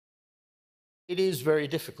It is very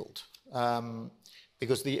difficult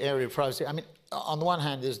because the area of privacy, I mean, on the one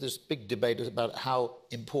hand, there's this big debate about how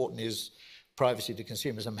important is privacy to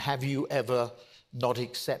consumers. And have you ever not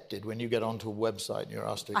accepted when you get onto a website and you're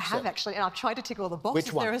asked to accept? I have actually, and I've tried to tick all the boxes.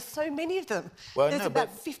 Which one? There are so many of them. Well, There's no,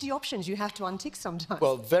 about 50 options you have to untick sometimes.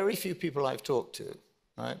 Well, very few people I've talked to,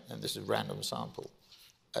 right, and this is a random sample,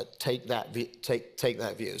 take that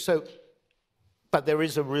view. So, but there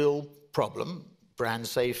is a real problem: brand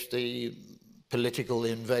safety, political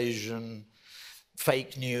invasion,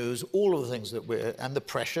 fake news, all of the things that and the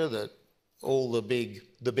pressure that all the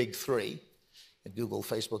big three, Google,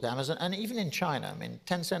 Facebook, Amazon, and even in China, I mean,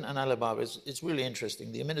 Tencent and Alibaba, it's really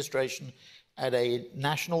interesting. The administration at a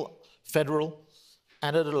national, federal,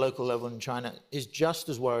 and at a local level in China is just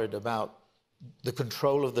as worried about the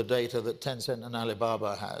control of the data that Tencent and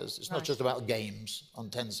Alibaba has. It's not just about games on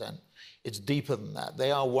Tencent. It's deeper than that.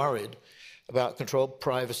 They are worried about control,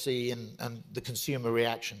 privacy, and the consumer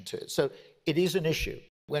reaction to it. So it is an issue.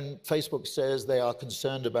 When Facebook says they are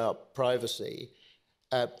concerned about privacy,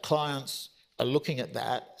 clients are looking at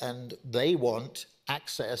that and they want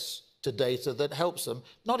access to data that helps them,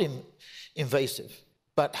 not invasive,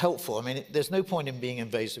 but helpful. I mean, there's no point in being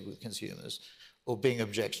invasive with consumers or being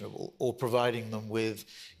objectionable or providing them with,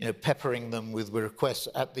 peppering them with requests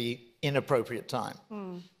at the inappropriate time.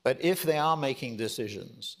 But if they are making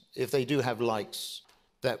decisions, if they do have likes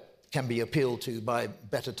that can be appealed to by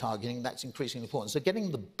better targeting, that's increasingly important. So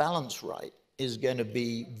getting the balance right is going to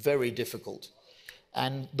be very difficult.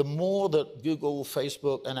 And the more that Google,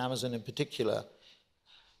 Facebook, and Amazon in particular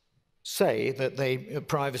say that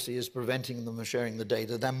privacy is preventing them from sharing the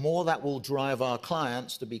data, then more that will drive our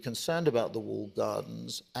clients to be concerned about the walled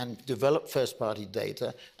gardens and develop first-party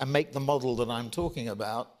data and make the model that I'm talking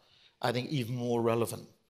about, I think, even more relevant.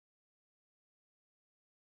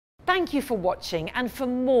 Thank you for watching, and for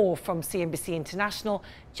more from CNBC International,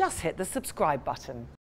 just hit the subscribe button.